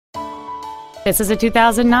This is a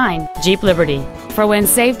 2009 Jeep Liberty, for when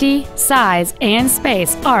safety, size, and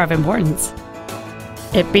space are of importance.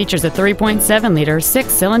 It features a 3.7-liter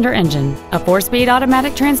six-cylinder engine, a 4-speed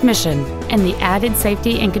automatic transmission, and the added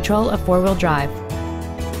safety and control of four-wheel drive.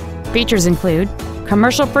 Features include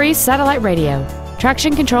commercial-free satellite radio,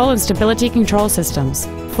 traction control and stability control systems,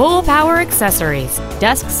 full power accessories,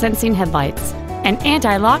 dusk sensing headlights, an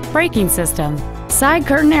anti-lock braking system, side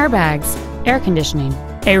curtain airbags, air conditioning,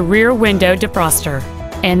 a rear window defroster,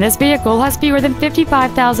 and this vehicle has fewer than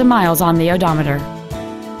 55,000 miles on the odometer.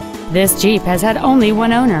 This Jeep has had only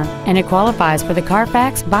one owner, and it qualifies for the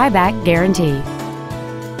Carfax buyback guarantee.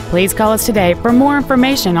 Please call us today for more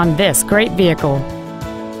information on this great vehicle.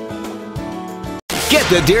 Get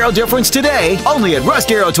the Darrow difference today, only at Russ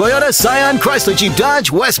Darrow Toyota, Scion, Chrysler, Jeep,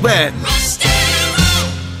 Dodge, West Bend.